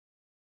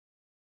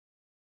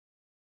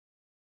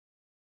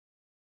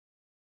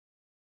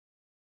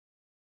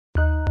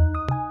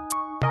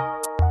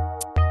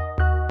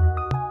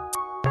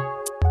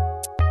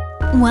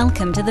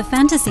Welcome to the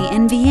Fantasy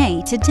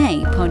NBA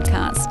Today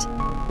podcast.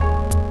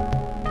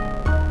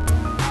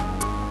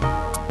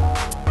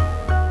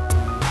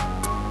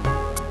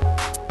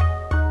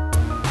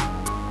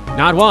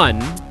 Not one,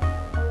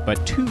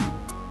 but 2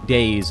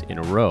 days in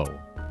a row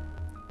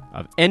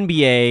of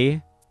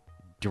NBA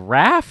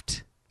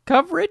draft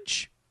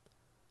coverage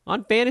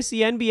on Fantasy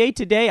NBA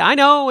Today. I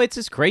know it's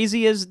as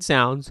crazy as it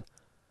sounds,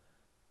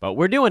 but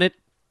we're doing it.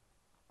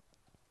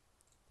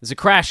 It's a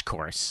crash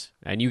course,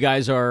 and you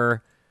guys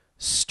are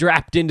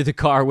strapped into the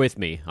car with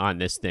me on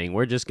this thing.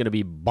 We're just going to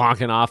be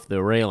bonking off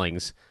the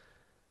railings,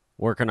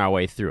 working our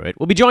way through it.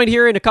 We'll be joined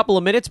here in a couple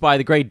of minutes by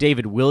the great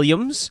David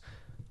Williams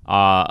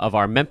of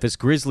our Memphis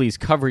Grizzlies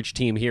coverage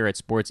team here at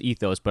Sports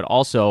Ethos, but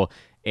also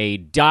a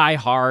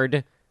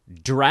die-hard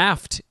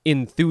draft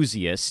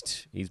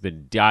enthusiast. He's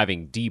been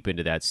diving deep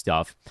into that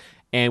stuff.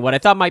 And what I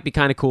thought might be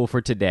kind of cool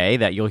for today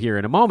that you'll hear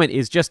in a moment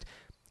is just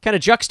kind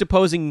of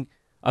juxtaposing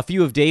a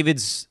few of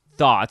David's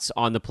thoughts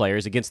on the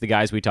players against the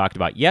guys we talked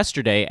about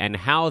yesterday and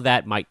how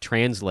that might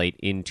translate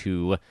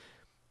into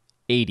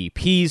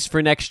ADPs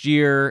for next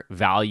year,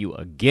 value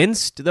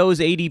against those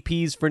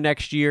ADPs for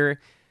next year,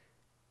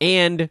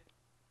 and,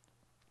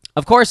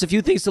 of course, a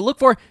few things to look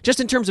for just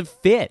in terms of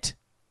fit.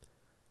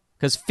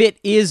 Because fit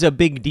is a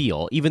big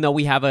deal, even though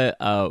we have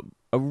a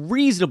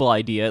reasonable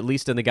idea, at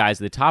least on the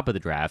guys at the top of the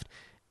draft.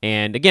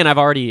 And, again, I've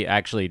already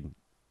actually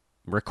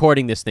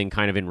recording this thing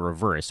kind of in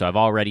reverse. So I've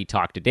already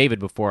talked to David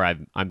before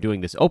I'm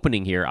doing this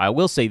opening here. I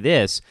will say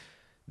this.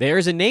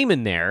 There's a name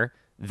in there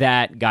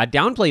that got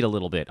downplayed a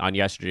little bit on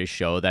yesterday's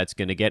show that's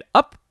going to get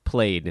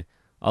upplayed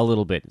a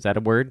little bit. Is that a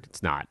word?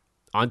 It's not.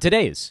 On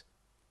today's.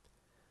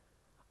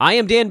 I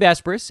am Dan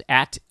Besbris,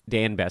 at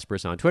Dan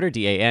Besbris on Twitter,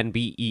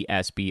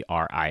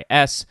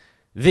 DanBesbris.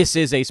 This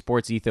is a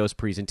Sports Ethos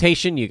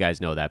presentation. You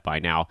guys know that by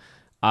now.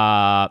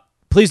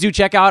 Please do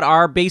check out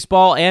our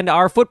baseball and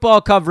our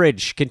football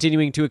coverage,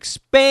 continuing to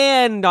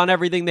expand on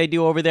everything they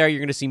do over there.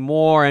 You're going to see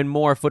more and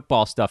more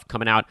football stuff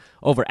coming out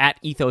over at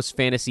Ethos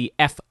Fantasy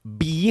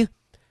FB.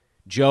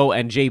 Joe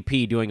and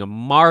JP doing a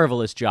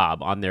marvelous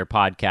job on their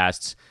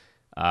podcasts.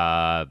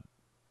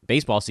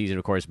 Baseball season,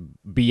 of course,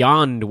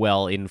 beyond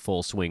well in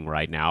full swing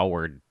right now.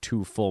 We're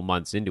 2 full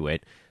months into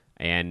it.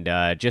 And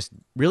just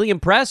really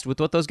impressed with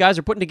what those guys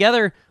are putting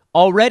together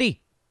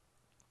already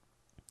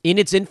in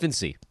its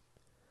infancy.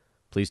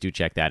 Please do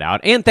check that out.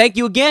 And thank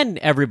you again,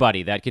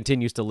 everybody that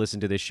continues to listen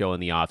to this show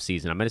in the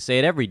offseason. I'm going to say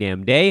it every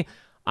damn day.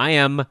 I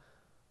am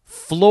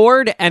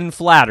floored and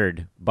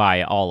flattered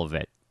by all of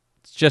it.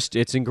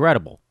 It's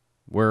incredible.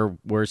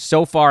 We're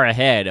so far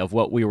ahead of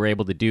what we were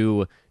able to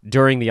do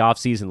during the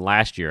offseason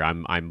last year.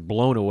 I'm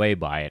blown away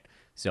by it.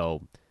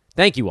 So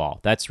thank you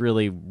all. That's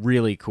really,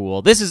 really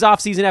cool. This is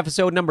offseason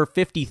episode number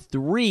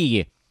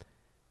 53.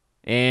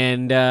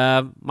 And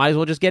might as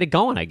well just get it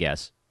going, I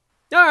guess.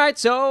 All right,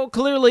 so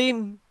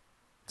clearly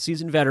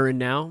seasoned veteran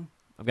now.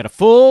 I've got a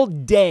full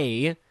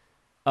day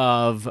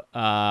of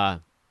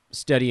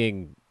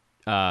studying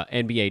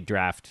NBA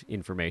draft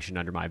information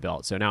under my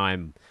belt. So now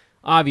I'm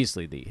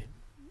obviously the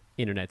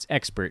internet's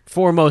expert,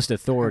 foremost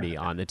authority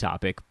on the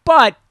topic.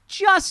 But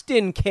just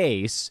in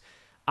case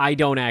I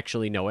don't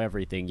actually know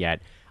everything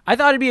yet, I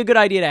thought it'd be a good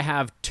idea to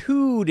have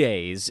 2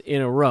 days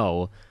in a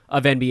row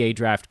of NBA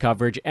draft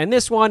coverage. And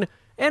this one,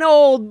 an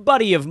old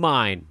buddy of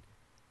mine,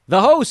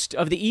 the host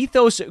of the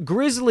Ethos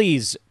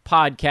Grizzlies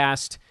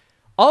podcast,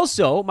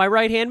 also my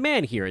right-hand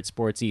man here at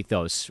Sports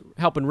Ethos,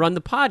 helping run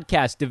the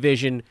podcast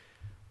division,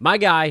 my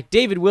guy,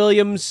 David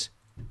Williams.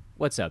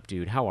 What's up,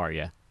 dude? How are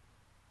you?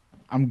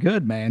 I'm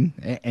good,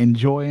 man.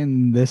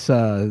 Enjoying this,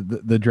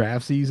 the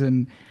draft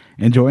season,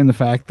 enjoying the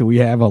fact that we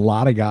have a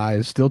lot of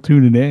guys still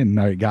tuning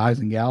in, guys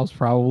and gals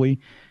probably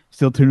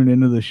still tuning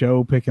into the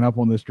show, picking up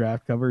on this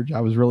draft coverage.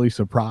 I was really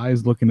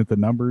surprised looking at the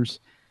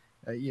numbers.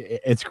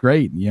 It's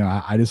great.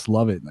 I just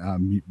love it.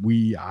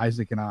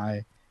 Isaac and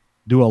I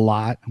do a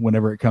lot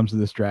whenever it comes to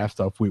this draft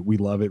stuff. We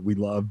love it. We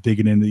love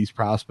digging into these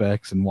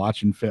prospects and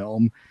watching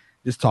film,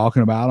 just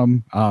talking about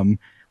them.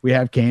 We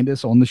have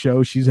Candace on the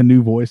show. She's a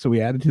new voice that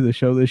we added to the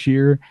show this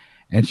year,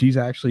 and she's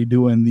actually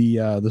doing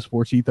the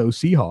Sports Ethos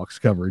Seahawks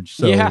coverage.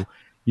 So, yeah.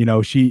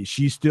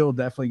 She's still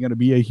definitely going to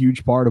be a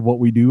huge part of what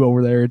we do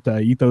over there at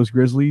Ethos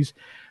Grizzlies,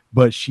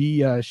 but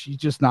she's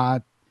just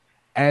not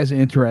as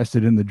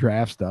interested in the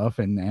draft stuff.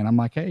 And I'm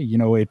like, hey,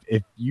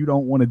 if you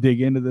don't want to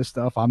dig into this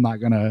stuff, I'm not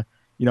going to,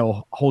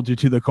 hold you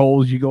to the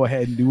coals. You go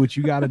ahead and do what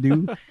you got to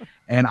do.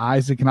 And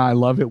Isaac and I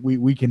love it.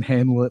 We can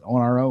handle it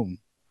on our own.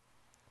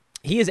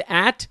 He is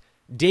at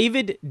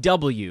David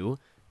W.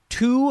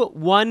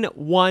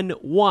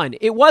 2111.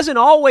 It wasn't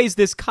always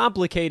this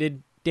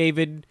complicated,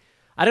 David.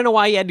 I don't know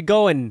why you had to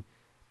go and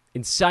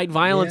incite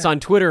violence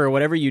on Twitter or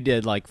whatever you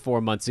did like 4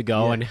 months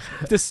ago and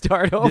have to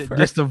start over.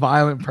 Just a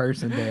violent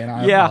person, Dan.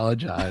 I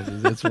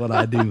apologize. That's what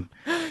I do.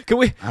 Can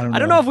we? I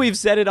don't know if we've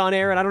said it on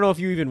air, and I don't know if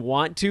you even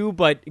want to,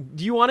 but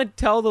do you want to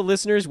tell the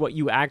listeners what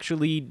you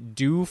actually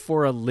do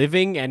for a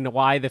living and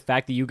why the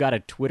fact that you got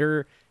a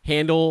Twitter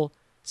handle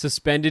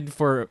suspended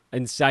for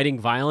inciting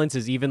violence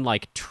is even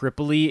like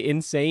triply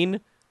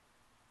insane?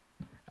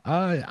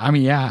 I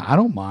mean, yeah, I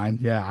don't mind.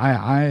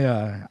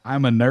 Yeah,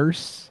 I'm a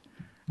nurse.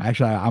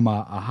 Actually, I'm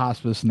a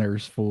hospice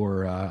nurse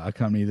for a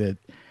company that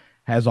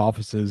has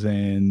offices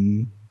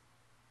in.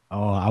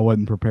 Oh, I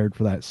wasn't prepared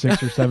for that.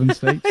 6 or 7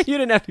 states. You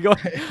didn't have to go.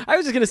 I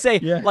was just gonna say,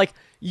 Yeah. like,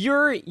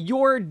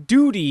 your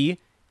duty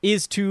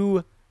is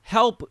to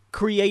help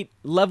create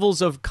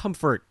levels of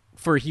comfort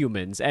for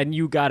humans, and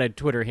you got a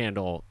Twitter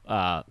handle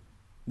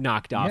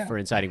knocked off Yeah. for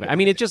inciting. I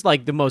mean, it's just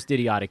like the most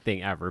idiotic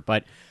thing ever.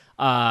 But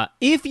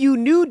if you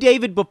knew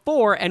David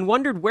before and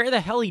wondered where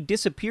the hell he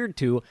disappeared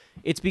to,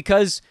 it's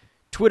because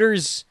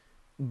Twitter's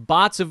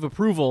bots of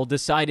approval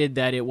decided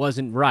that it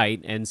wasn't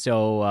right, and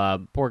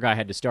so poor guy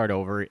had to start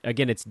over.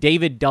 Again, it's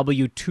David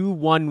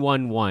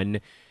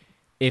W2111.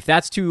 If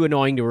that's too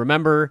annoying to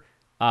remember,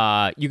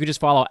 you can just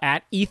follow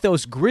at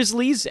Ethos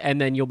Grizzlies, and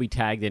then you'll be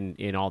tagged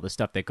in all the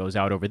stuff that goes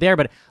out over there.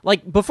 But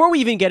like before we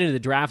even get into the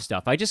draft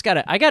stuff, I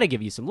gotta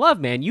give you some love,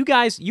 man. You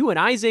guys, you and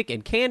Isaac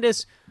and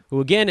Candace, who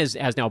again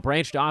has now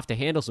branched off to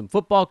handle some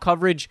football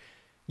coverage.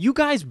 You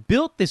guys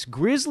built this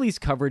Grizzlies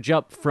coverage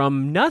up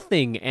from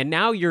nothing, and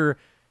now you're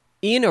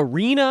in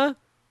arena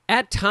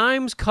at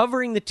times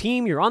covering the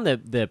team. You're on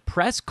the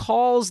press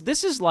calls.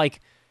 This is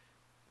like,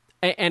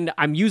 and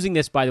I'm using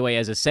this, by the way,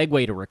 as a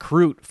segue to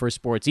recruit for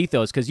Sports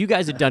Ethos, because you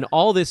guys have done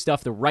all this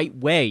stuff the right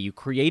way. You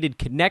created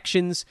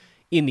connections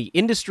in the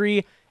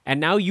industry,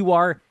 and now you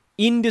are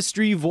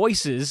industry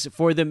voices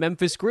for the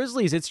Memphis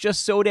Grizzlies. It's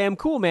just so damn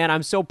cool, man.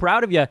 I'm so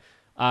proud of you.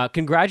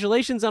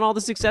 Congratulations on all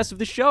the success of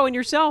the show and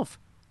yourself.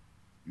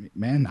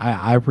 Man,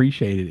 I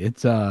appreciate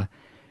it.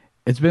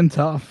 It's been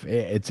tough.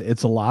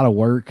 It's a lot of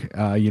work.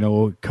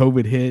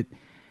 COVID hit,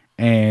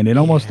 and it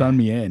almost done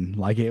me in.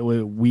 Like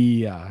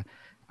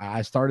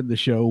I started the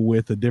show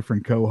with a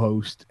different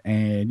co-host,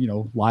 and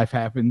life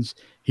happens.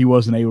 He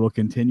wasn't able to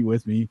continue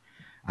with me.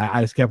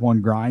 I just kept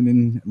on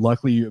grinding.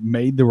 Luckily,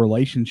 made the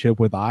relationship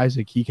with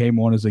Isaac. He came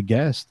on as a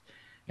guest,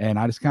 and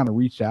I just kind of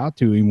reached out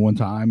to him one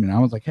time, and I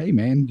was like, "Hey,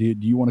 man, do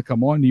you want to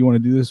come on? Do you want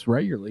to do this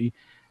regularly?"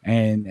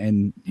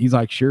 And he's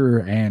like, "Sure."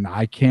 And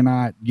I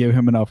cannot give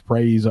him enough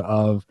praise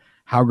of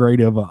how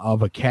great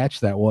of a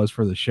catch that was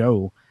for the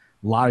show.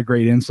 A lot of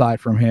great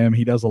insight from him.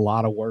 He does a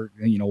lot of work.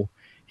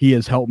 He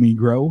has helped me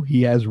grow.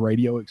 He has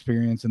radio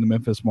experience in the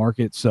Memphis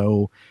market.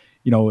 So,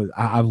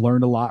 I've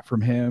learned a lot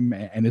from him,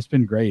 and it's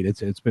been great.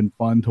 It's been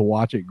fun to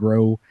watch it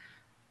grow.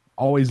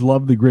 Always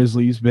loved the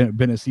Grizzlies,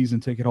 been a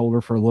season ticket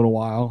holder for a little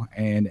while,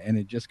 and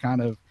it just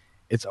kind of,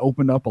 it's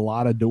opened up a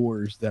lot of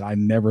doors that I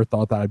never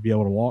thought that I'd be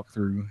able to walk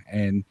through,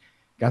 and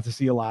got to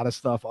see a lot of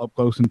stuff up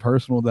close and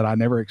personal that I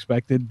never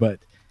expected. But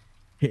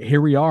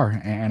here we are,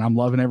 and I'm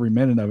loving every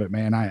minute of it,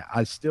 man.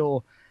 I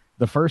still,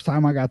 the first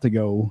time I got to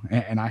go,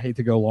 and I hate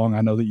to go long.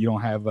 I know that you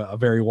don't have a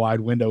very wide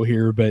window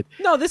here, but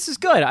no, this is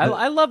good.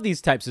 I love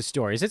these types of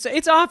stories.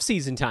 It's off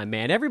season time,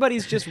 man.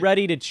 Everybody's just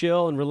ready to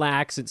chill and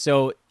relax, and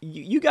so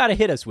you got to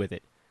hit us with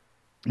it.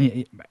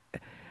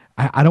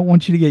 I don't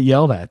want you to get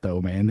yelled at,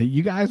 though, man.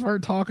 You guys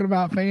weren't talking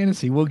about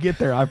fantasy. We'll get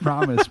there, I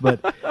promise.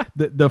 But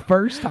the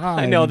first time,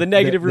 I know the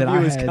negative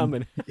review is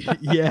coming.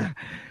 Yeah.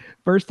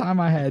 First time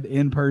I had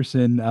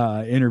in-person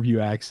interview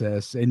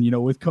access, and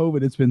with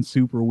COVID, it's been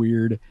super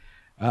weird.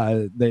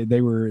 The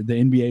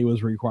NBA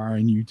was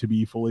requiring you to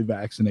be fully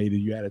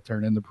vaccinated. You had to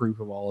turn in the proof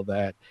of all of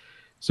that.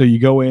 So you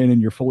go in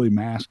and you're fully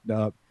masked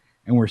up,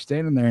 and we're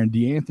standing there. And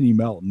DeAnthony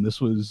Melton,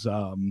 this was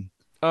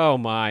oh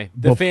my,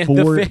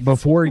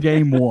 before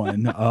game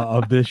one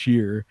of this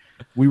year,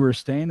 we were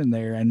standing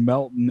there, and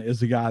Melton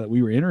is the guy that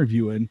we were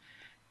interviewing.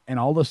 And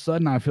all of a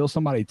sudden, I feel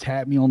somebody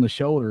tap me on the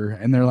shoulder,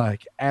 and they're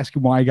like, "Ask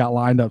him why he got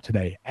lined up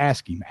today.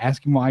 Ask him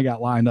why he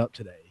got lined up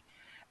today."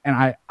 And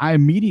I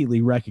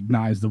immediately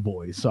recognize the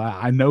voice, so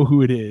I know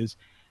who it is.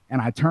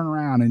 And I turn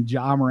around, and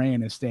Ja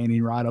Moran is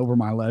standing right over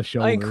my left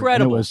shoulder.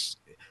 Incredible!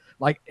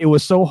 And it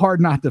was so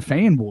hard not to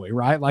fanboy,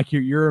 right? Like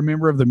you're a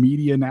member of the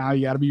media now.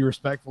 You got to be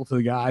respectful to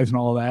the guys and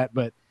all that.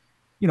 But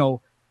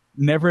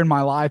never in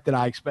my life did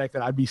I expect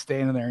that I'd be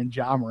standing there and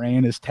Ja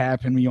Moran is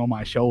tapping me on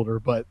my shoulder,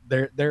 but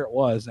there it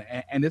was.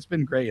 And it's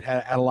been great.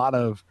 Had a lot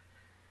of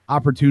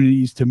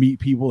opportunities to meet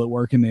people that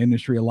work in the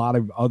industry, a lot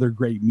of other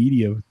great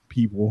media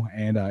people.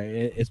 And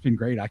it's been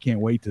great. I can't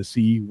wait to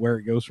see where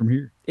it goes from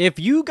here. If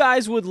you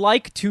guys would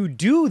like to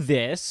do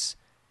this,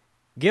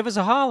 give us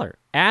a holler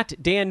at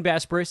Dan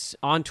Bespris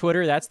on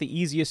Twitter. That's the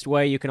easiest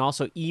way. You can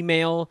also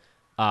email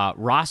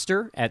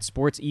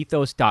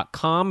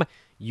roster@sportsethos.com.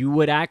 You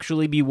would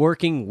actually be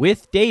working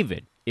with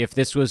David if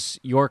this was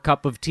your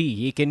cup of tea.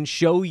 He can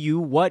show you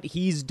what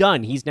he's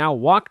done. He's now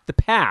walked the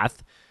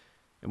path,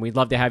 and we'd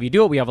love to have you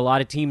do it. We have a lot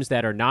of teams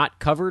that are not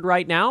covered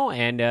right now,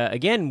 and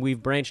again,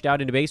 we've branched out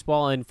into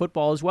baseball and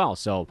football as well,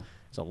 so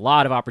there's a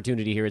lot of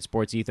opportunity here at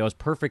Sports Ethos.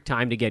 Perfect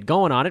time to get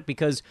going on it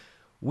because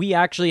we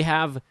actually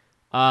have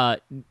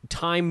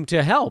time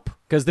to help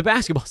because the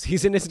basketball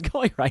season isn't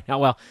going right now.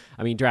 Well,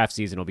 I mean, draft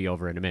season will be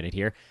over in a minute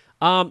here.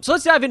 So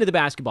let's dive into the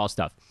basketball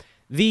stuff.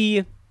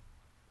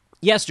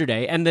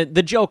 Yesterday, and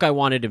the joke I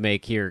wanted to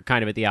make here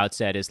kind of at the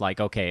outset is like,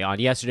 okay, on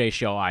yesterday's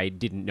show, I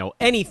didn't know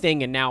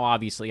anything, and now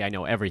obviously I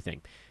know everything.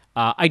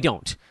 I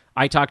don't.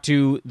 I talked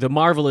to the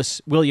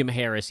marvelous William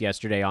Harris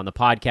yesterday on the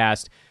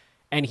podcast,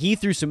 and he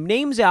threw some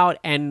names out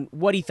and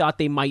what he thought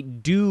they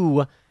might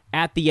do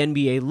at the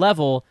NBA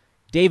level.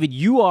 David,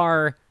 you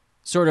are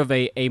sort of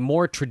a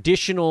more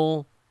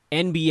traditional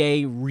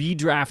NBA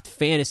redraft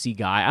fantasy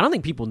guy. I don't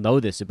think people know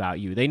this about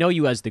you. They know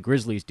you as the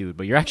Grizzlies dude,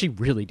 but you're actually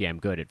really damn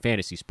good at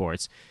fantasy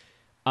sports.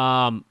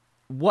 I've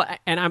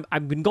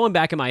been going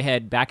back in my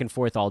head back and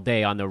forth all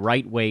day on the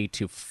right way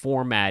to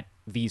format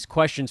these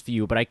questions for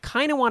you, but I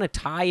kind of want to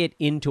tie it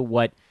into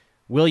what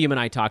William and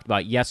I talked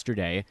about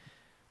yesterday.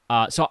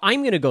 So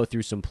I'm going to go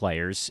through some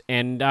players,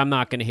 and I'm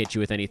not going to hit you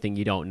with anything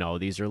you don't know.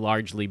 These are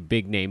largely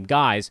big-name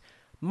guys.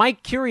 My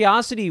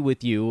curiosity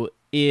with you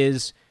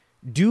is,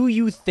 do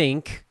you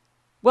think...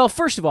 Well,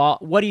 first of all,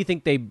 what do you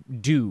think they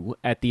do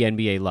at the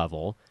NBA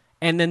level?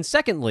 And then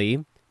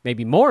secondly,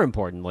 maybe more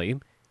importantly,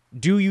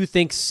 do you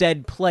think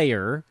said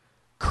player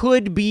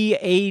could be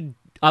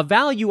a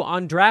value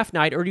on draft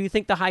night, or do you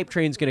think the hype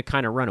train's going to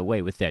kind of run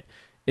away with it?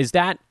 Is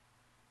that...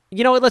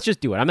 You know what? Let's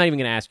just do it. I'm not even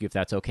going to ask you if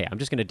that's okay. I'm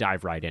just going to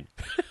dive right in.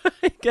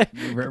 Okay.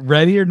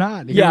 Ready or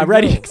not? Yeah,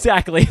 ready. Go.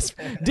 Exactly.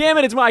 Damn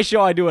it, it's my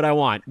show. I do what I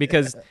want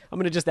because I'm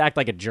going to just act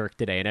like a jerk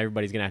today, and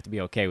everybody's going to have to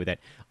be okay with it.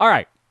 All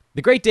right.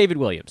 The great David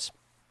Williams.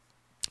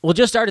 We'll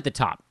just start at the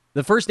top.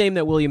 The first name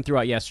that William threw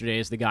out yesterday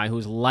is the guy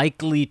who's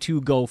likely to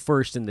go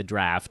first in the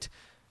draft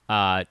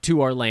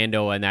to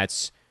Orlando, and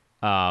that's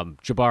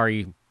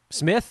Jabari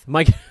Smith.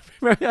 Mike,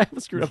 I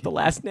screwed up the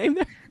last name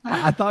there.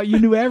 I thought you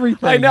knew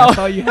everything. I know. I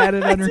thought you had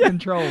it under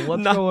control.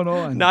 What's going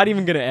on? Not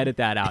even going to edit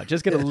that out.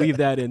 Just going to leave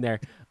that in there.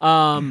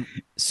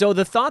 So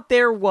the thought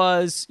there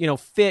was,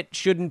 fit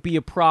shouldn't be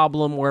a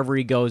problem wherever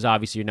he goes.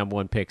 Obviously, your number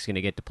one pick's going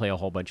to get to play a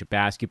whole bunch of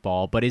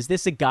basketball. But is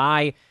this a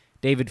guy,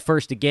 David,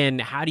 first again,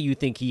 how do you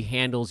think he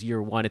handles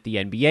year one at the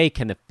NBA?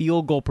 Can the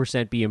field goal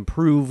percent be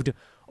improved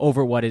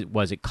over what it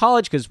was at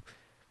college? Because,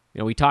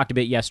 we talked a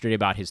bit yesterday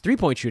about his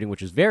three-point shooting,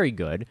 which is very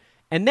good.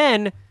 And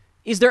then,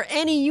 is there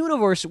any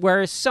universe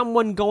where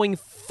someone going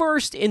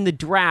first in the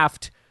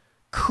draft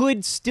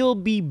could still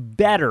be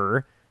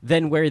better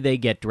than where they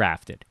get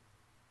drafted?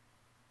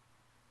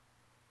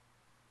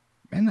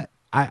 And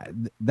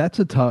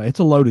it's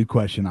a loaded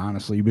question,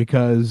 honestly,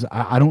 because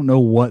I don't know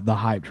what the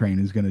hype train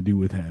is going to do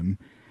with him.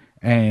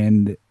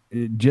 And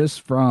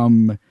just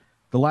from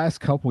the last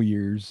couple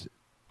years,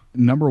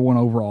 number one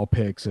overall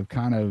picks have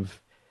kind of,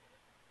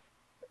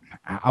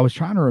 I was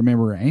trying to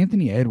remember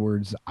Anthony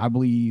Edwards, I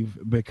believe,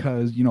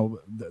 because,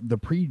 the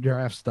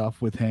pre-draft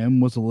stuff with him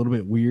was a little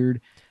bit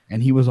weird.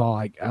 And he was all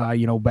like,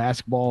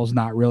 basketball is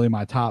not really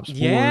my top sport.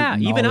 Yeah,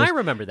 even I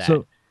remember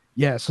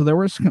that. So there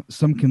was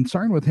some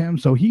concern with him.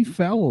 So he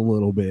fell a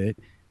little bit.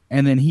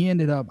 And then he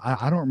ended up,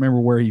 I don't remember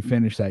where he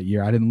finished that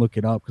year. I didn't look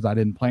it up because I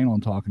didn't plan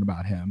on talking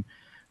about him.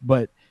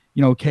 But,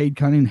 Cade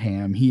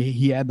Cunningham,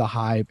 he had the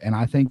hype. And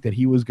I think that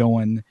he was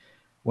going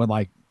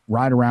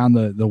right around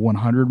the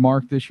 100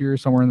 mark this year,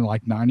 somewhere in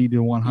like 90 to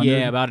 100.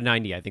 Yeah, about a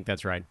 90. I think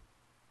that's right.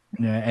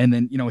 Yeah, and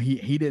then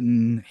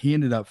he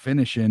ended up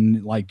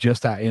finishing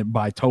just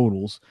by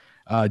totals,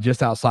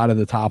 just outside of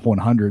the top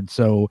 100.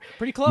 So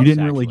pretty close. You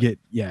didn't really get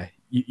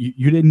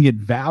you didn't get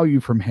value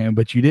from him,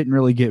 but you didn't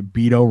really get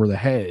beat over the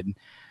head.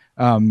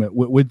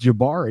 With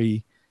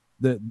Jabari,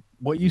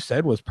 what you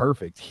said was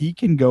perfect. He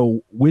can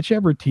go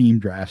whichever team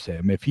drafts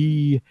him. If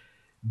he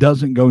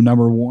doesn't go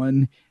number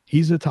one,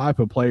 he's the type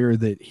of player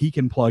that he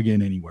can plug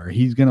in anywhere.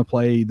 He's going to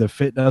play. The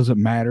fit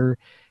doesn't matter.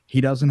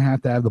 He doesn't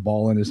have to have the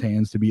ball in his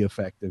hands to be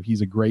effective. He's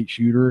a great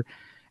shooter.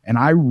 And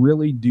I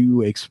really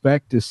do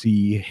expect to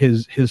see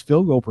his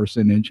field goal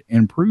percentage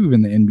improve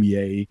in the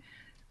NBA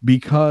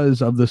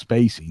because of the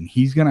spacing.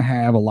 He's going to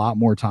have a lot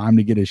more time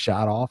to get his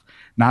shot off.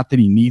 Not that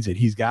he needs it.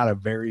 He's got a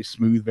very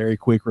smooth, very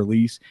quick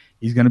release.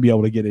 He's going to be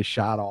able to get his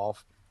shot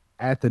off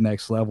at the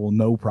next level,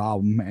 no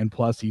problem. And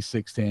plus he's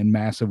 6'10",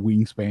 massive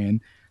wingspan.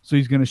 So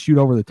he's going to shoot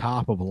over the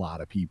top of a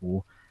lot of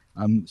people.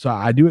 So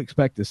I do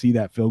expect to see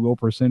that field goal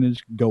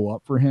percentage go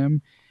up for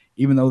him,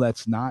 even though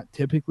that's not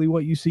typically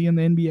what you see in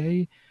the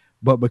NBA.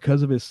 But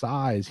because of his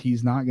size,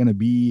 he's not going to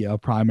be a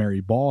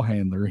primary ball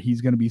handler.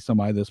 He's going to be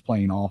somebody that's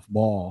playing off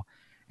ball.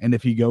 And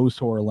if he goes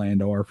to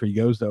Orlando or if he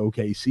goes to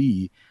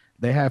OKC,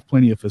 they have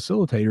plenty of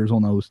facilitators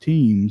on those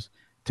teams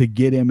to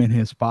get him in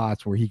his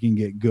spots where he can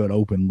get good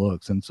open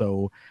looks. And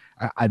so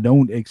I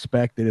don't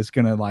expect that it's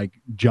going to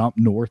jump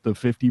north of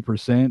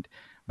 50%,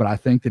 but I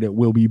think that it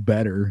will be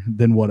better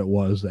than what it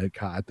was at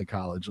the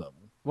college level.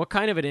 What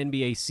kind of an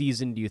NBA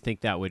season do you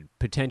think that would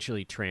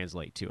potentially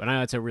translate to? And I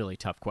know it's a really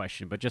tough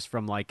question, but just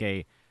from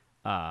a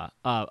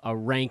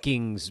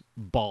rankings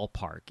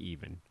ballpark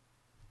even.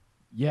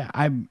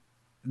 Yeah,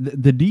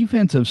 the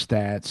defensive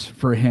stats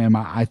for him,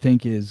 I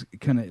think, is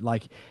kind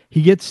of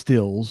he gets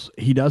steals.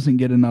 He doesn't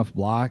get enough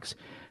blocks.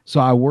 So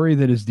I worry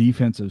that his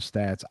defensive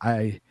stats,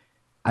 I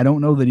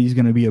don't know that he's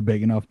going to be a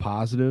big enough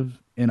positive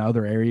in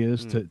other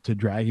areas to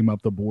drag him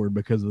up the board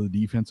because of the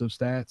defensive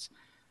stats.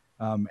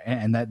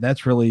 And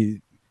that's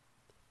really,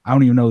 I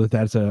don't even know that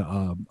that's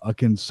a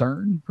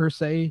concern per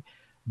se,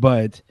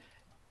 but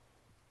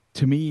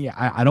to me,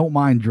 I don't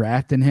mind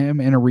drafting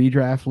him in a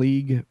redraft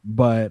league,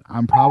 but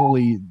I'm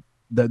probably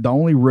the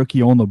only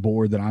rookie on the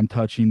board that I'm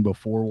touching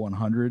before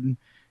 100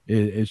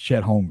 is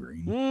Chet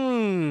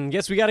Holmgren.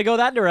 Guess we got to go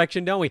that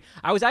direction, don't we?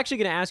 I was actually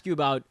going to ask you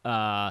about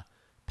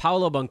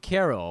Paolo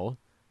Banchero,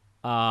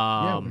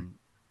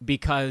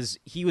 because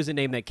he was a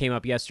name that came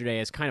up yesterday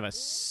as kind of a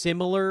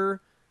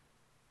similar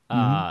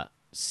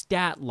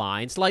stat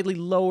line, slightly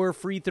lower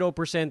free throw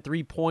percent,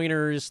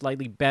 3-pointers,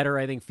 slightly better,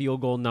 I think,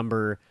 field goal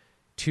number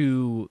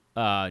to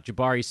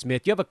Jabari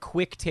Smith. You have a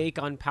quick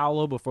take on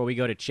Paolo before we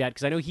go to Chet?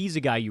 Because I know he's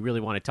a guy you really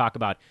want to talk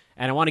about,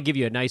 and I want to give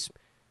you a nice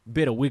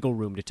bit of wiggle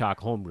room to talk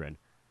Holmgren.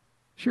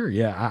 Sure,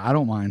 yeah, I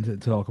don't mind to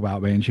talk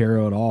about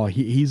Banchero at all.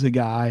 He's a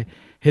guy.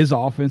 His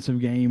offensive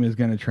game is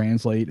going to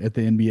translate at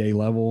the NBA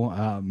level.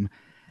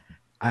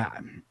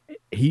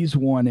 He's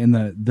one in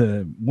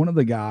the one of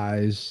the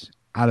guys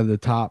out of the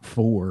top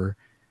 4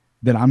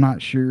 that I'm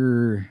not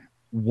sure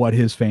what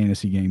his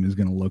fantasy game is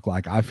going to look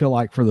like. I feel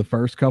like for the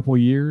first couple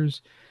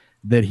years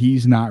that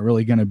he's not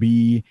really going to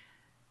be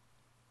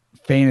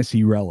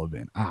fantasy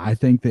relevant. I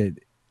think that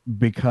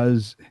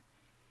because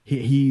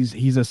he's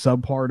a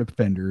subpar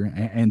defender,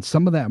 and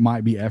some of that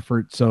might be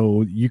effort,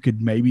 so you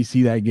could maybe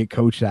see that get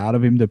coached out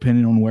of him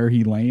depending on where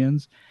he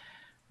lands.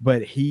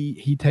 But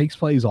he takes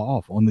plays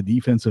off on the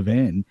defensive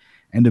end,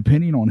 and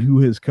depending on who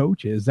his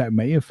coach is, that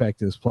may affect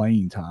his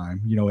playing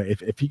time.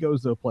 If he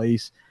goes to a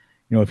place,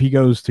 if he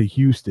goes to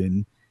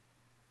Houston,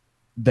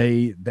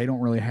 they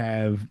don't really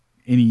have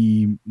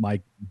any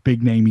like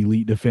big name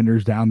elite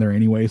defenders down there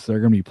anyway, so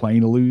they're going to be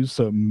playing to lose,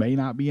 so it may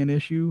not be an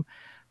issue.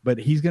 But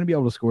he's going to be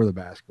able to score the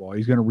basketball.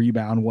 He's going to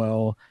rebound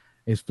well.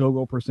 His field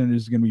goal percentage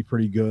is going to be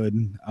pretty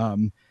good.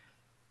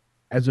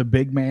 As a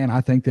big man, I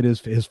think that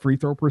his free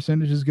throw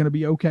percentage is going to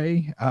be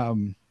okay. I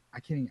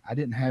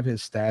didn't have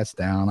his stats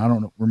down. I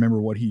don't remember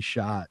what he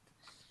shot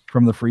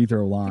from the free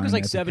throw line. It was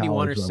like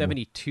 71 or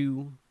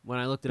 72 when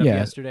I looked it up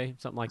yesterday,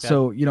 something like that.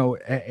 So,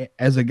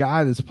 as a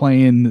guy that's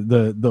playing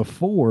the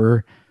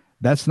 4,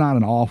 that's not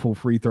an awful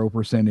free throw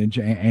percentage,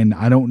 and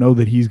I don't know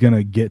that he's going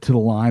to get to the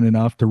line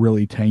enough to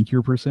really tank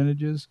your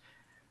percentages,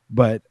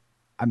 but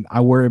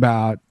I worry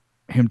about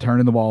him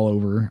turning the ball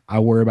over. I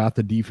worry about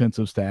the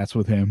defensive stats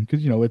with him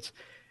because, it's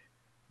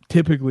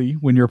typically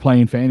when you're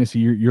playing fantasy,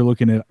 you're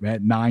looking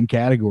at 9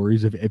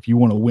 categories if you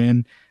want to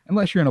win,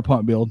 unless you're in a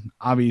punt build,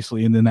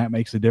 obviously, and then that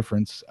makes a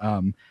difference.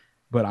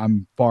 But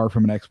I'm far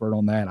from an expert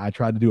on that. I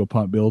tried to do a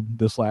punt build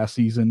this last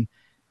season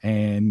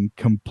and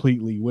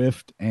completely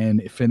whiffed,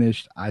 and it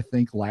finished, I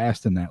think,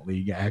 last in that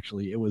league.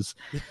 Actually, it was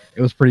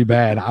pretty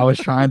bad. I was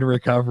trying to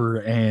recover,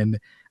 and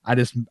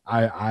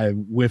I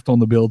whiffed on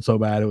the build so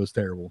bad it was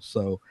terrible.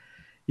 So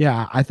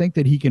yeah, I think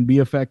that he can be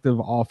effective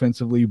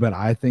offensively, but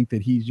I think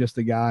that he's just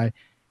a guy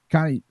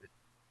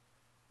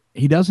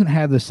he doesn't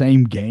have the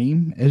same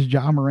game as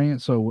Ja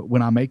Morant. So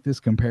when I make this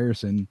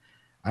comparison,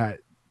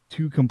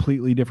 2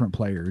 completely different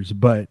players,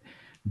 but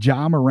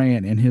Ja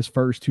Morant in his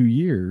first 2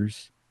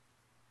 years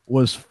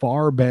was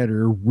far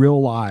better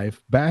real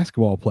life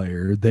basketball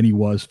player than he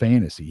was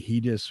fantasy.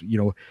 He just,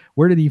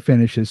 where did he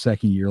finish his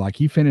second year? Like,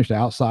 he finished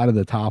outside of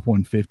the top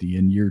 150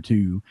 in year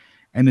 2,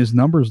 and his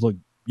numbers look,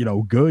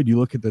 good. You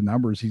look at the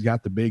numbers, he's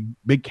got the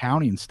big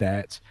counting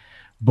stats,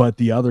 but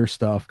the other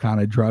stuff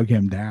kind of drug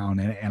him down.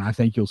 And I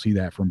think you'll see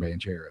that from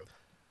Banchero.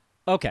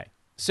 Okay.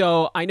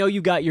 So I know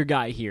you got your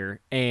guy here,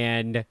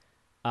 and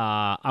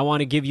I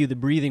want to give you the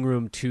breathing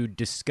room to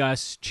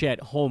discuss Chet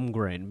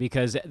Holmgren,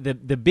 because the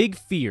big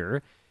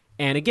fear,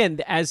 and again,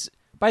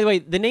 by the way,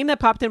 the name that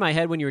popped in my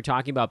head when you were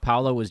talking about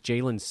Paolo was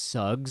Jalen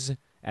Suggs,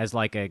 as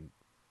like a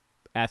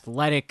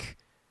athletic,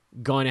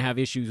 going to have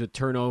issues with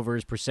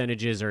turnovers,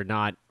 percentages are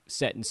not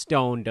set in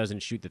stone, doesn't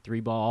shoot the 3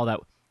 ball, all that.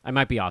 I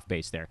might be off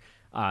base there,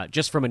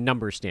 just from a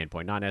numbers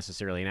standpoint, not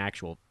necessarily an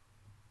actual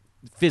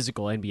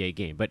physical NBA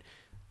game. But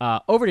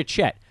over to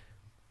Chet.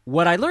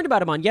 What I learned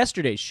about him on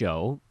yesterday's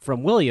show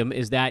from William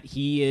is that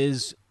he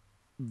is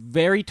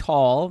very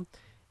tall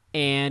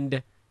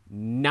and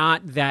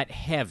not that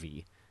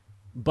heavy.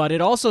 But it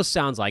also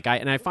sounds like,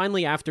 I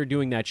finally, after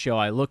doing that show,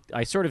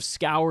 I sort of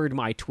scoured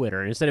my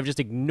Twitter, and instead of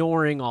just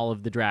ignoring all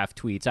of the draft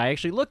tweets, I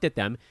actually looked at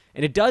them,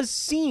 and it does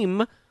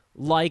seem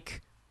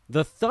like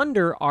the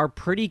Thunder are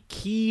pretty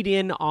keyed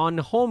in on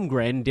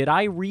Holmgren. Did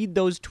I read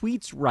those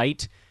tweets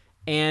right?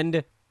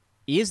 And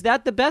is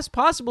that the best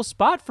possible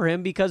spot for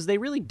him? Because they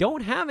really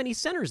don't have any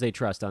centers they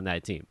trust on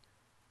that team.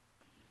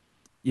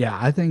 Yeah,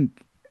 I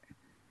think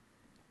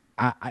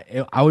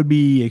I would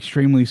be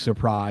extremely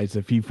surprised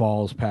if he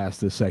falls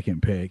past the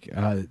second pick.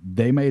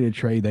 They made a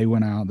trade. They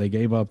went out. They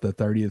gave up the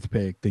 30th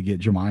pick to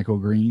get JaMychal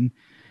Green.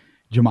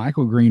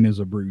 JaMychal Green is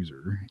a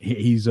bruiser.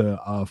 He's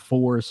a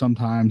 4.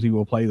 Sometimes he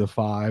will play the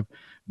 5,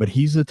 but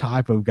he's the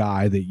type of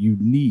guy that you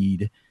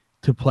need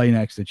to play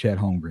next to Chet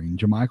Holmgren.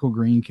 JaMychal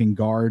Green can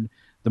guard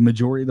the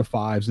majority of the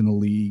 5s in the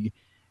league,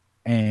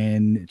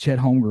 and Chet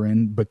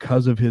Holmgren,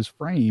 because of his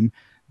frame,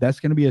 that's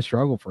going to be a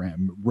struggle for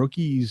him.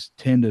 Rookies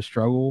tend to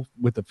struggle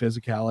with the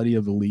physicality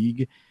of the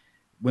league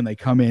when they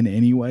come in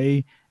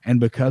anyway, and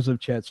because of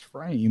Chet's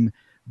frame,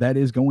 that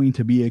is going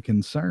to be a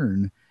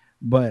concern.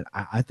 But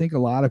I think a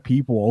lot of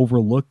people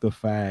overlook the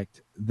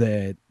fact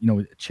that,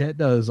 Chet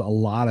does a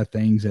lot of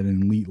things at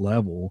an elite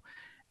level,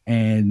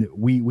 and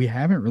we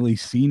haven't really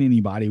seen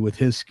anybody with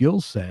his skill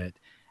set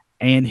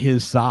and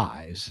his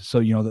size. So,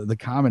 the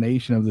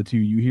combination of the two,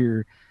 you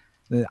hear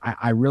that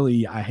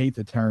I hate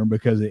the term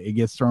because it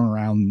gets thrown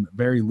around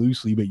very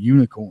loosely, but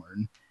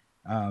unicorn.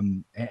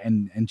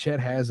 And Chet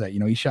has that.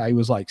 He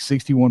was like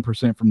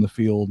 61% from the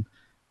field,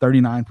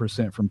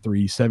 39% from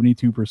three,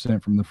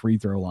 72% from the free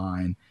throw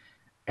line,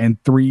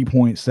 and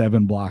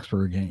 3.7 blocks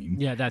per game.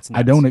 Yeah, that's nuts.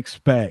 I don't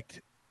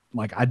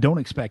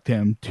expect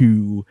him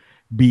to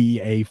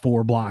be a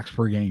 4 blocks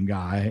per game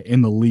guy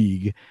in the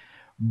league,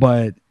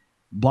 but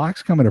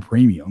blocks come at a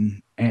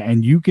premium,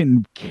 and you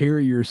can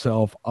carry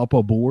yourself up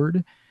a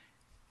board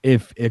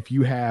if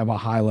you have a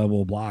high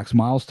level of blocks.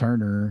 Miles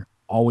Turner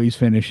always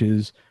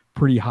finishes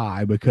pretty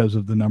high because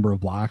of the number of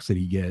blocks that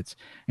he gets,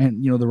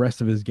 and the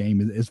rest of his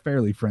game is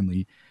fairly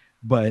friendly.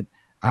 But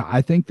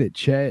I think that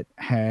Chet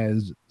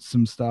has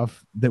some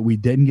stuff that we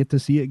didn't get to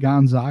see at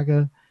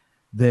Gonzaga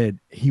that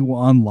he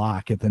will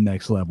unlock at the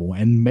next level,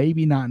 and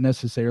maybe not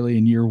necessarily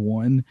in year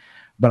one,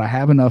 but I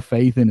have enough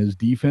faith in his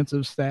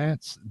defensive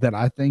stats that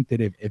I think that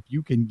if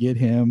you can get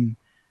him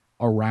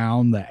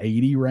around the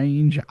 80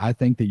 range, I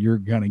think that you're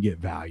going to get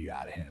value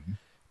out of him.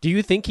 Do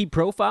you think he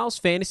profiles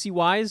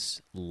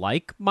fantasy-wise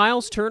like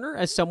Miles Turner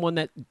as someone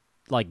that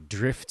like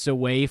drifts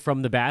away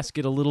from the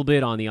basket a little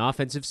bit on the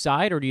offensive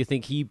side, or do you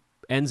think he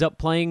ends up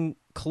playing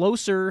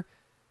closer,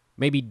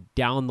 maybe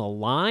down the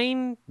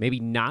line, maybe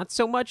not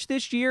so much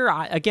this year?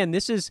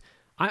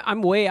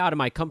 I'm way out of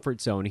my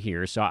comfort zone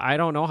here, so I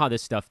don't know how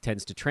this stuff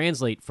tends to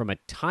translate from a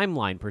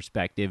timeline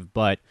perspective,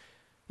 but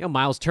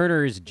Miles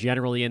Turner is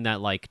generally in that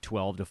like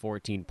 12 to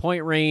 14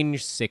 point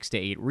range, 6 to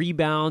 8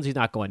 rebounds. He's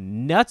not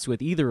going nuts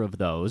with either of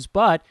those,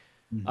 but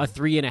a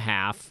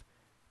 3.5,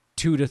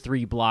 2 to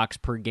 3 blocks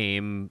per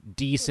game,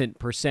 decent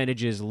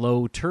percentages,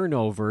 low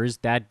turnovers.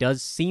 That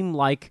does seem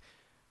like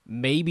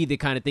maybe the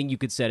kind of thing you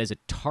could set as a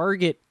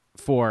target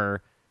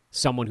for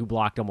someone who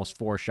blocked almost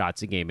 4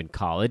 shots a game in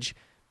college.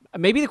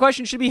 Maybe the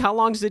question should be, how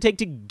long does it take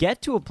to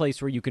get to a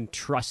place where you can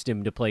trust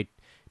him to play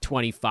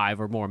 25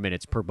 or more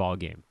minutes per ball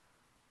game?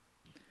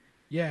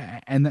 Yeah,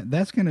 and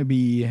that's going to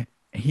be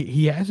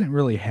he hasn't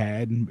really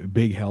had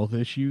big health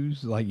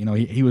issues. Like,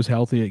 he was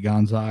healthy at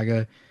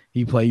Gonzaga.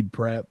 He played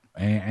prep,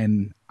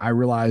 and I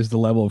realize the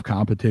level of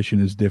competition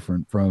is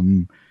different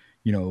from,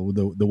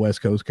 the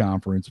West Coast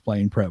Conference,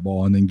 playing prep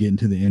ball and then getting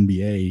to the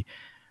NBA.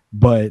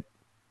 But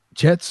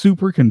Chet's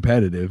super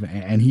competitive,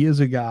 and he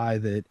is a guy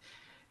that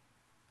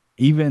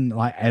even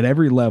like at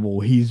every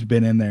level he's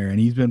been in there, and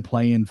he's been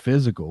playing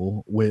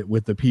physical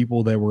with the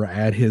people that were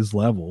at his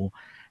level.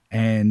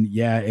 And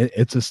yeah,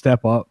 it's a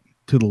step up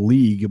to the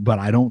league, but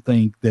I don't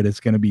think that it's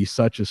going to be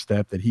such a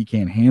step that he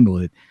can't handle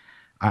it.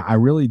 I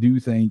really do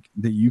think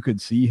that you could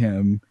see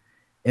him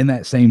in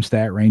that same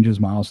stat range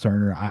as Miles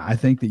Turner. I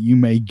think that you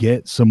may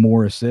get some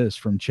more assists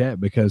from Chet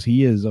because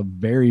he is a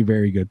very,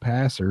 very good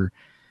passer.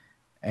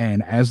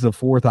 And as the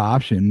fourth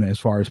option, as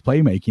far as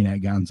playmaking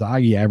at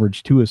Gonzaga, he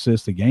averaged 2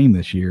 assists a game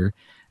this year.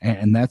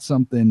 And that's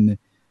something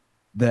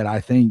that I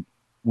think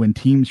when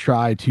teams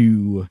try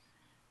to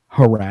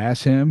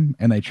harass him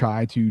and they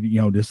try to,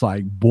 just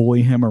like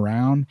bully him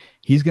around,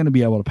 he's going to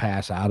be able to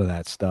pass out of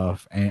that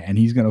stuff, and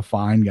he's going to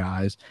find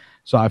guys.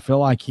 So I feel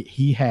like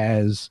he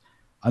has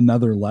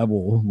another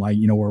level, like,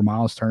 where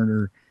Miles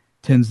Turner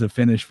tends to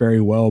finish very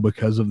well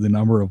because of the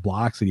number of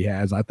blocks that he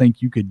has. I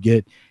think you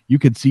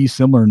could see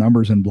similar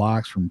numbers in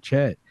blocks from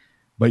Chet,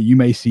 but you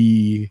may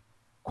see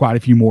quite a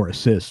few more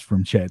assists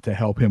from Chet to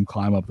help him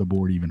climb up the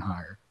board even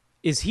higher.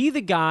 Is he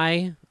the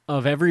guy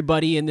of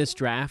everybody in this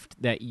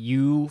draft that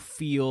you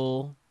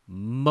feel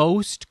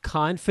most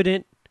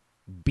confident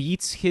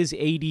beats his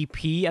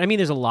ADP? I mean,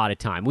 there's a lot of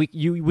time. We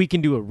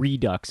can do a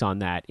redux on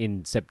that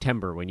in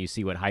September when you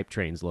see what hype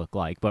trains look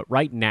like. But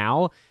right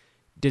now,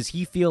 does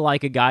he feel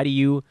like a guy to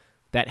you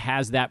that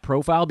has that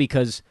profile?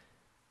 Because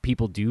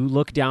people do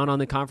look down on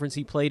the conference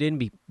he played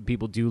in.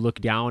 People do look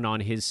down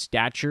on his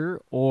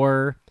stature,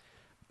 or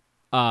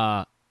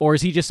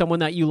is he just someone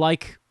that you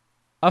like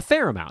a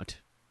fair amount?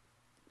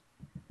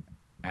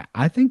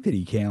 I think that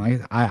he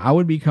can. I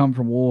would be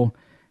comfortable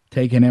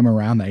taking him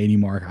around the 80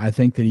 mark. I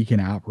think that he can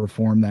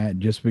outperform that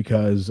just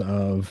because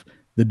of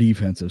the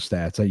defensive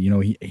stats.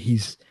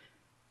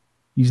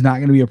 He's not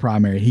going to be a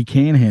primary. He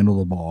can handle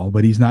the ball,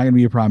 but he's not going to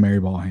be a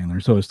primary ball handler.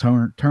 So his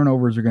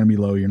turnovers are going to be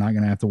low. You're not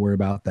going to have to worry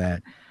about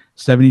that.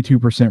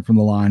 72% from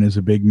the line is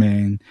a big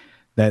man.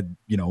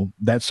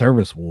 That's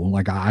serviceable.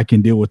 Like, I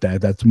can deal with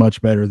that. That's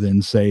much better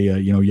than, say,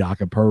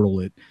 Jakob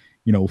Poeltl at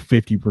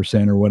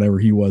 50% or whatever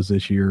he was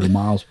this year, or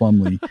Miles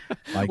Plumlee.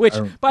 Which,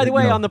 by the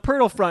way, on the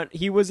Poeltl front,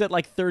 he was at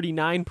like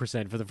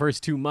 39% for the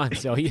first 2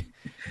 months. So he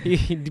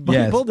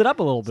pulled it up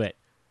a little bit.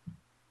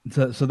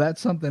 So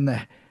that's something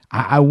that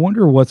I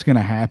wonder what's going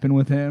to happen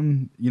with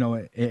him.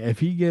 If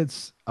he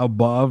gets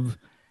above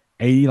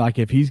 80, like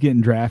if he's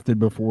getting drafted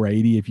before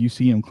 80, if you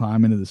see him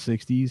climb into the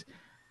 60s,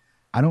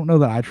 I don't know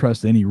that I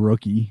trust any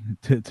rookie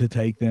to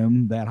take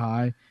them that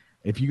high.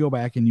 if you go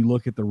back and you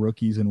look at the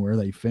rookies and where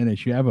they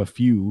finish, you have a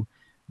few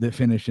that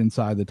finish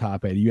inside the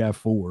top 80. You have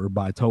 4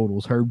 by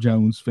totals. Herb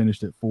Jones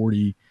finished at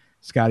 40,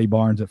 Scotty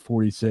Barnes at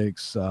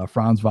 46,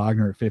 Franz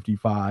Wagner at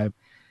 55,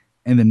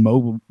 and then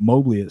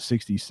Mobley at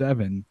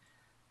 67.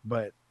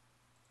 But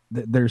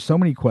there's so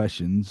many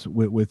questions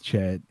with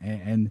Chet,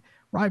 and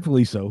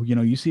rightfully so. You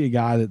know, you see a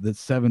guy that's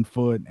 7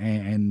 foot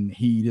and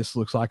he just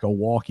looks like a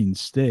walking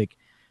stick,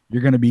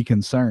 you're going to be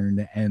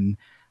concerned. And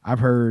I've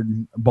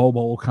heard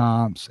Bobo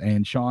comps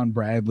and Sean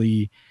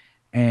Bradley,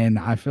 and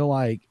I feel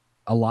like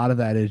a lot of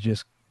that is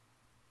just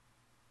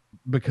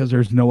because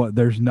there's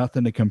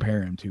nothing to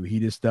compare him to. He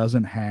just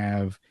doesn't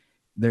have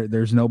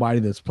there's nobody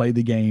that's played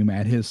the game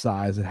at his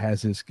size that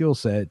has his skill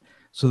set.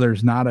 So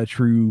there's not a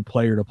true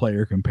player to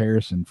player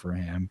comparison for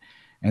him.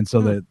 And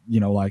so that, you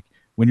know, like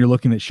when you're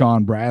looking at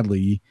Sean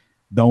Bradley,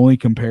 the only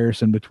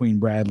comparison between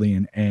Bradley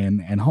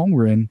and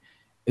Holmgren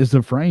is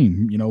the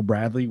frame. You know,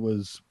 Bradley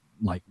was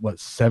like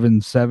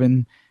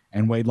 7'7"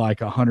 and weighed like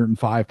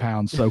 105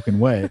 pounds soaking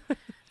wet.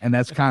 And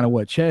that's kind of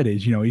what Chet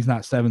is. You know, he's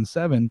not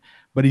 7'7",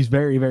 but he's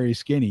very, very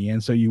skinny.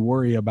 And so you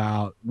worry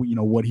about, you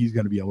know, what he's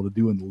going to be able to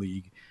do in the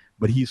league.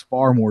 But he's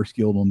far more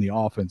skilled on the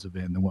offensive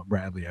end than what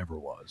Bradley ever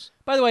was.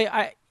 By the way,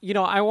 I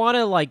want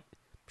to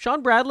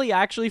Sean Bradley,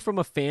 actually, from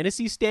a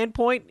fantasy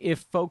standpoint, if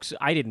folks,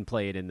 I didn't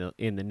play it in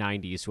the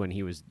 90s when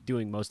he was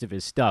doing most of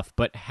his stuff,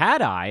 but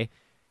had I,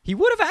 he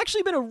would have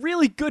actually been a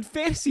really good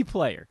fantasy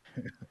player.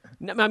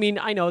 I mean,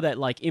 I know that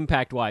like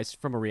impact wise,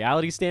 from a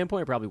reality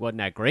standpoint, it probably wasn't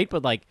that great,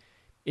 but like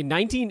in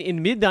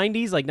mid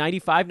 90s, like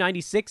 95,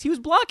 96, he was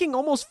blocking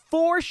almost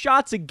 4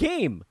 shots a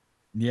game.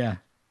 Yeah.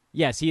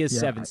 Yes, he is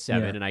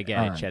 7'7", and I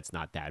get it. Right. Chet's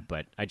not that,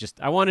 but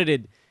I wanted to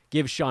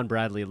give Sean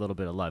Bradley a little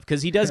bit of love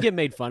because he does get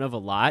made fun of a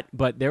lot,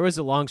 but there was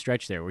a long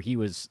stretch there where he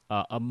was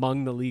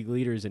among the league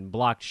leaders in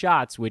blocked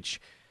shots,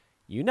 which,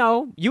 you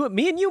know,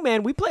 me and you,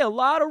 man, we play a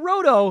lot of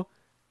roto.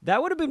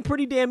 That would have been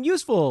pretty damn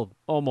useful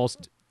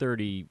almost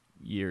 30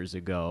 years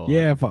ago.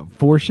 Yeah,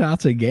 4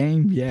 shots a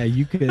game. Yeah,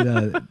 you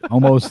could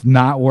almost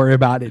not worry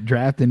about it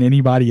drafting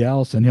anybody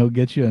else, and he'll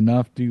get you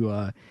enough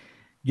to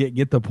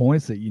get the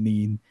points that you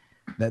need.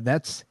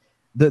 That's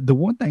the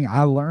one thing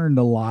I learned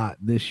a lot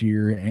this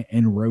year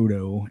in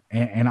roto,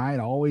 and I'd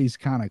always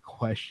kind of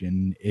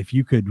questioned if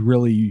you could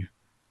really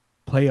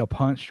play a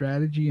punt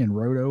strategy in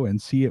roto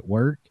and see it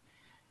work.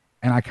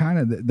 And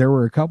there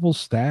were a couple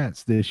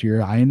stats this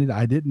year. I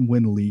didn't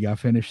win the league. I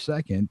finished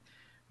second,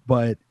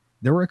 but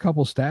there were a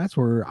couple stats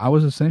where I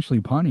was essentially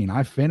punting.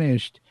 I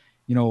finished,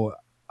 you know,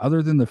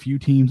 other than the few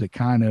teams that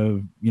kind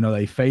of, you know,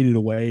 they faded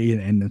away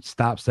and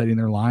stopped setting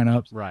their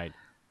lineups. Right.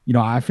 You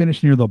know, I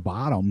finished near the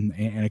bottom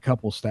and a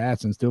couple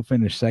stats and still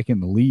finished second in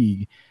the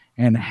league.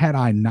 And had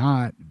I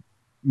not,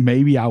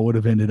 maybe I would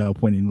have ended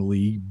up winning the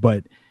league.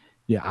 But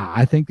yeah,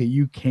 I think that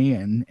you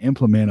can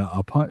implement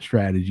a punt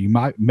strategy.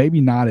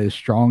 Maybe not as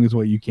strong as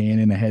what you can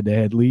in a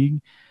head-to-head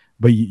league,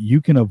 but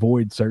you can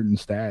avoid certain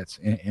stats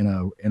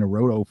in a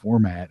roto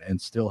format and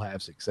still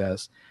have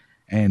success.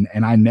 And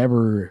I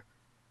never,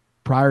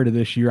 prior to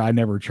this year, I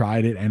never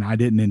tried it, and I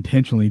didn't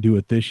intentionally do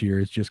it this year.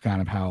 It's just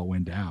kind of how it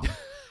went down.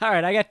 All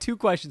right, I got 2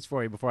 questions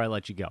for you before I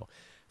let you go.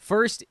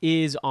 First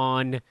is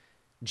on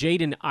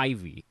Jaden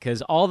Ivey,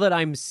 because all that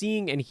I'm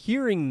seeing and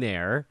hearing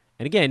there,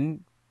 and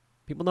again,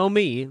 people know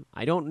me,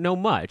 I don't know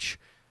much,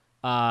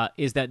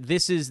 is that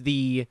this is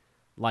the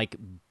like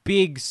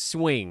big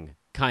swing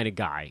kind of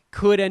guy.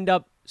 Could end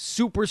up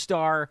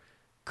superstar,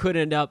 could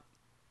end up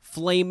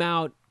flame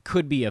out,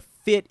 could be a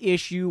fit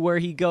issue where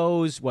he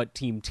goes, what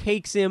team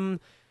takes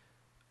him.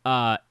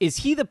 Is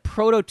he the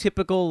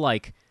prototypical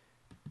like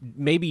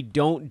maybe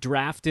don't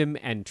draft him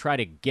and try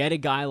to get a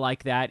guy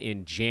like that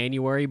in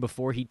January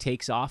before he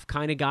takes off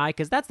kind of guy?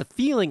 Because that's the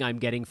feeling I'm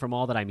getting from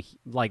all that I'm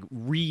like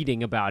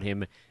reading about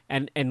him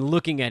and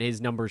looking at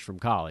his numbers from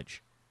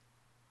college.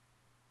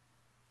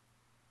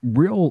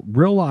 Real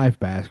life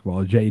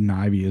basketball, Jaden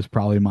Ivey is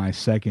probably my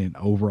second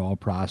overall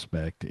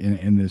prospect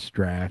in this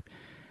draft.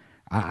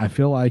 I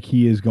feel like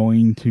he is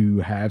going to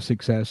have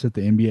success at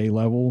the NBA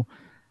level,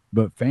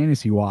 but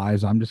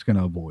fantasy-wise, I'm just going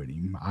to avoid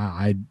him.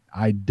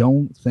 I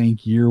don't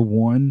think year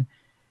one,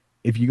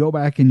 if you go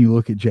back and you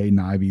look at Jaden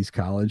Ivey's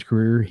college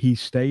career, he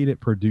stayed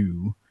at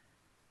Purdue,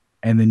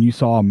 and then you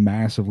saw a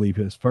massive leap.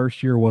 His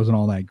first year wasn't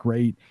all that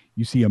great.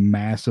 You see a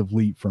massive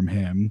leap from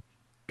him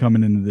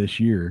coming into this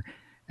year.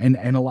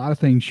 And a lot of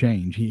things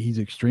change. He's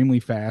extremely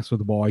fast with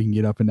the ball. He can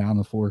get up and down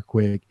the floor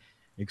quick,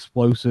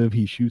 explosive.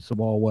 He shoots the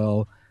ball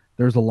well.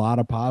 There's a lot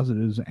of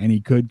positives, and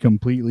he could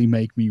completely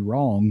make me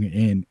wrong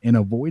in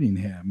avoiding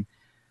him.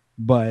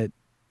 But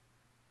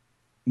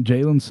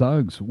Jalen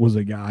Suggs was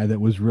a guy that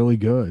was really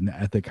good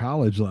at the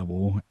college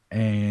level,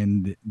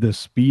 and the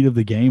speed of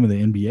the game of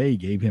the NBA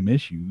gave him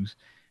issues,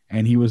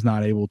 and he was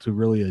not able to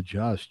really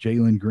adjust.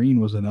 Jalen Green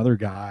was another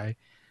guy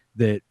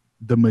that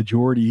the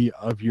majority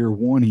of year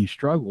one he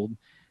struggled,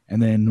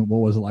 and then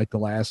what was it, like the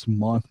last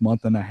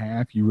month and a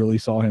half, you really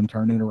saw him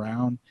turn it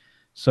around.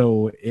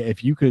 So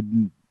if you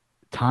could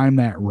time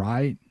that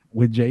right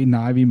with Jaden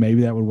Ivey,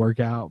 maybe that would work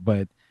out,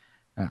 but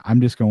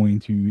I'm just going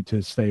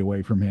to stay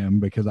away from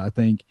him because I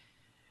think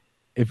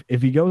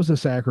if he goes to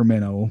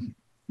Sacramento,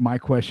 my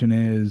question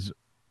is,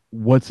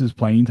 what's his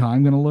playing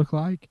time going to look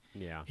like?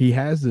 Yeah. He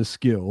has the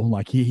skill.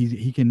 Like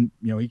he can,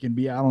 he can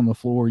be out on the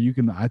floor.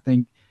 I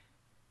think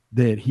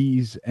that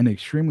he's an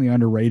extremely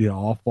underrated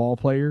off-ball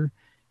player.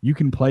 You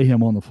can play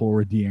him on the floor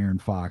with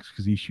De'Aaron Fox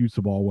because he shoots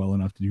the ball well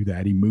enough to do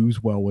that. He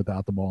moves well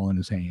without the ball in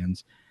his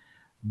hands.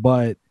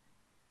 But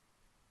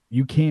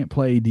you can't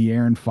play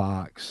De'Aaron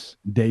Fox,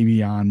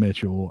 Davion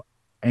Mitchell,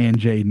 and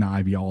Jaden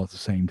Ivey all at the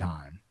same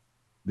time.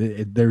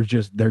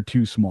 They're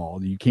too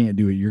small. You can't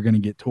do it. You're going to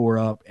get tore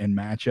up in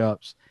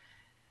matchups.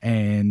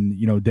 And,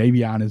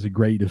 Davion is a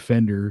great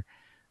defender,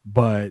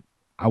 but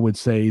I would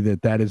say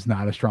that is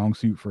not a strong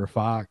suit for a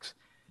Fox.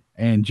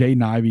 And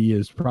Jaden Ivey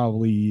is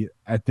probably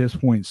at this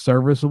point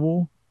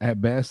serviceable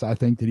at best. I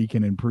think that he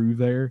can improve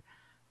there,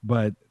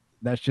 but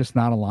that's just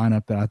not a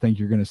lineup that I think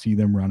you're going to see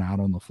them run out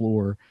on the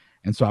floor.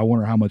 And so I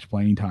wonder how much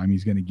playing time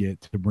he's going to get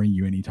to bring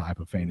you any type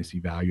of fantasy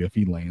value if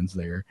he lands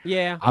there.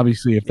 Yeah.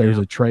 Obviously, if there's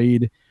a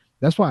trade,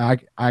 that's why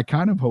I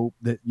kind of hope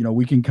that,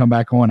 we can come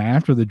back on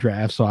after the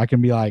draft so I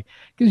can be like,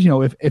 because,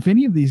 if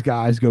any of these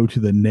guys go to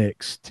the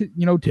Knicks,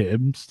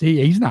 Tibbs,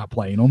 he's not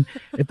playing them.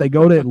 If they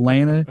go to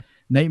Atlanta,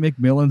 Nate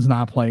McMillan's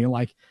not playing.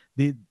 Like,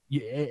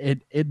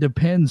 it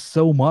depends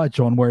so much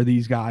on where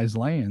these guys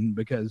land,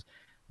 because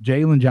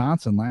Jalen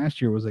Johnson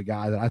last year was a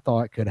guy that I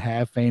thought could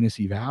have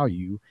fantasy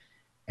value,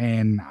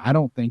 and I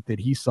don't think that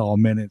he saw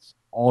minutes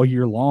all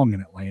year long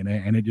in Atlanta,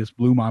 and it just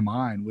blew my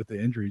mind with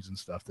the injuries and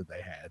stuff that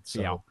they had.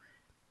 So,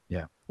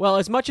 yeah. Well,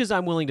 as much as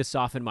I'm willing to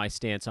soften my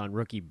stance on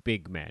rookie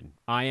big men,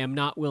 I am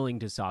not willing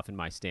to soften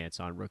my stance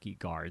on rookie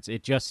guards.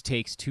 It just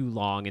takes too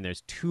long, and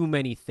there's too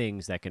many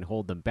things that can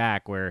hold them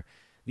back, where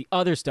the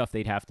other stuff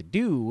they'd have to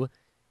do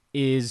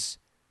is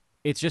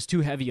it's just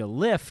too heavy a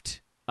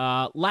lift.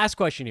 Last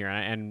question here,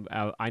 and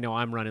I know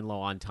I'm running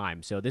low on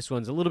time, so this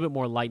one's a little bit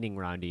more lightning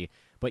roundy.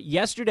 But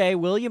yesterday,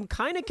 William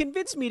kind of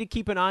convinced me to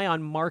keep an eye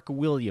on Mark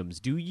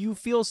Williams. Do you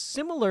feel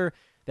similar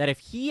that if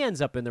he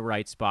ends up in the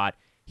right spot,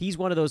 he's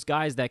one of those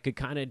guys that could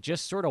kind of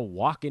just sort of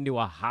walk into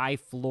a high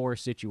floor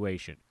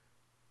situation?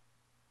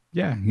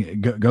 Yeah,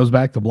 it goes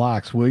back to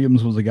blocks.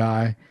 Williams was a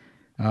guy,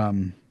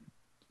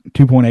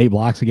 2.8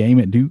 blocks a game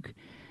at Duke,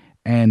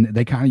 and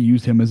they kind of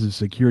used him as a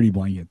security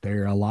blanket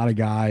there. A lot of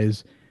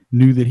guys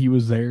knew that he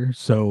was there,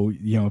 so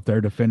if their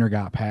defender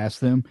got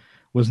past them,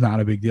 was not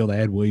a big deal. They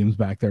had Williams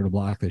back there to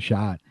block the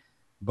shot,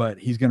 but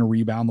he's going to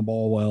rebound the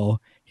ball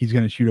well. He's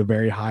going to shoot a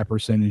very high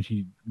percentage.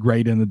 He's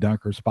great in the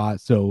dunker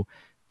spot, so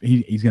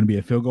he's going to be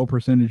a field goal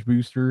percentage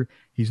booster.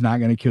 He's not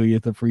going to kill you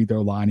at the free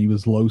throw line. He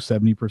was low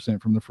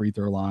 70% from the free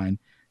throw line.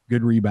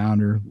 Good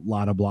rebounder, a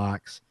lot of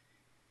blocks.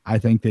 I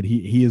think that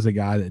he is a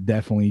guy that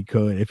definitely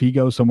could. If he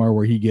goes somewhere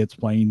where he gets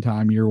playing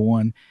time year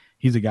one,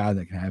 he's a guy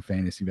that can have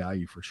fantasy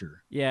value for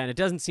sure. Yeah, and it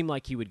doesn't seem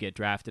like he would get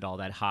drafted all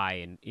that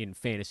high in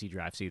fantasy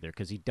drafts either,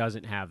 because he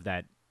doesn't have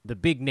the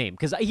big name.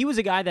 Because he was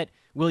a guy that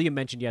William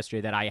mentioned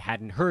yesterday that I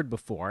hadn't heard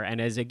before,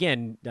 and as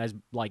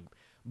like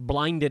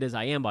blinded as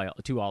I am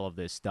to all of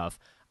this stuff,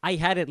 I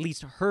had at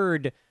least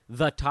heard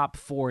the top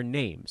 4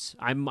 names.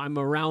 I'm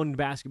around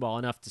basketball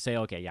enough to say,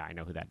 okay, yeah, I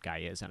know who that guy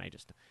is, and I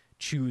just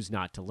choose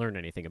not to learn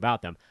anything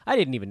about them. I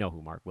didn't even know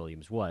who Mark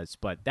Williams was,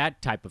 but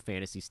that type of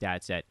fantasy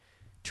stat set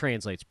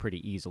translates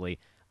pretty easily.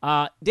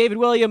 David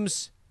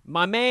Williams,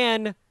 my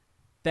man,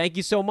 thank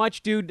you so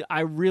much, dude.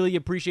 I really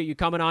appreciate you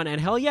coming on, and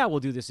hell yeah,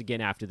 we'll do this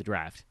again after the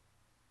draft.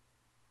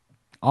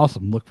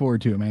 Awesome. Look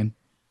forward to it, man.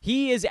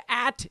 He is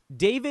at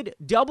David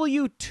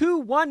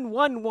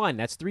W2111.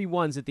 That's 3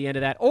 1s at the end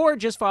of that. Or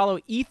just follow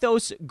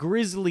Ethos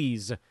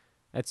Grizzlies.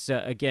 That's,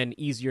 again,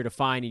 easier to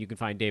find, and you can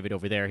find David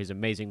over there. His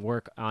amazing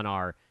work on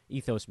our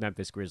Ethos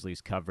Memphis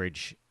Grizzlies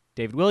coverage.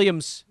 David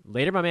Williams,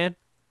 later, my man.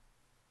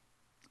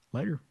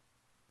 Later.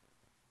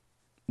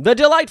 The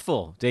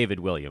delightful David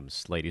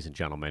Williams, ladies and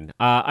gentlemen.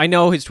 I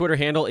know his Twitter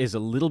handle is a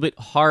little bit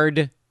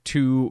hard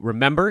to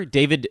remember.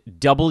 David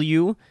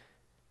W.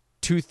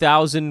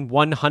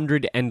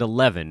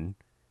 2111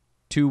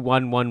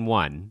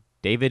 2111.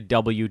 David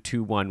W.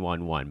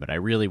 2111. But I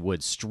really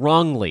would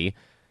strongly,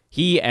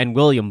 he and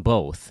William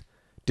both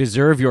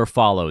deserve your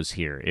follows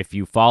here. If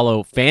you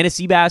follow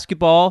fantasy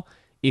basketball,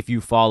 if you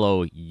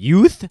follow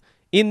youth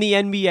in the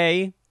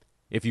NBA,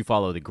 if you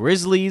follow the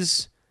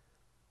Grizzlies,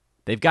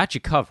 they've got you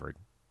covered.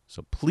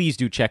 So please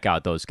do check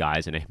out those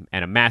guys, and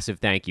a massive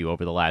thank you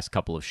over the last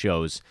couple of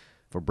shows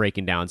for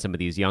breaking down some of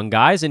these young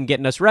guys and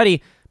getting us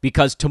ready,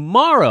 because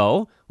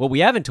tomorrow, what we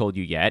haven't told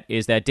you yet,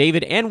 is that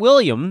David and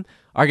William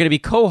are going to be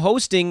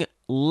co-hosting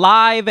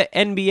live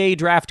NBA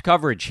draft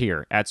coverage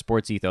here at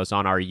Sports Ethos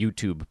on our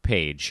YouTube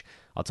page.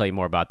 I'll tell you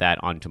more about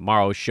that on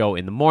tomorrow's show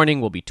in the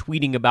morning. We'll be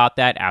tweeting about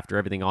that after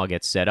everything all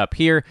gets set up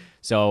here,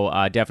 so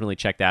definitely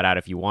check that out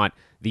if you want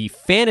the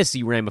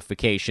fantasy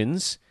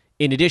ramifications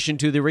in addition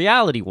to the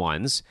reality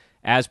ones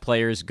as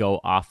players go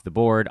off the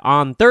board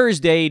on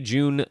Thursday,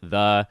 June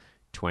the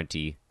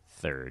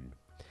 23rd.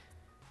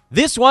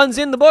 This one's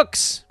in the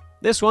books.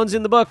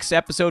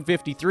 Episode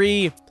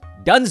 53.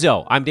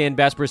 Dunzo. I'm Dan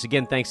Besbris.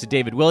 Again, thanks to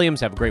David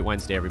Williams. Have a great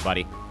Wednesday,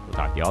 everybody. We'll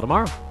talk to you all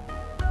tomorrow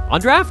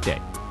on Draft Day.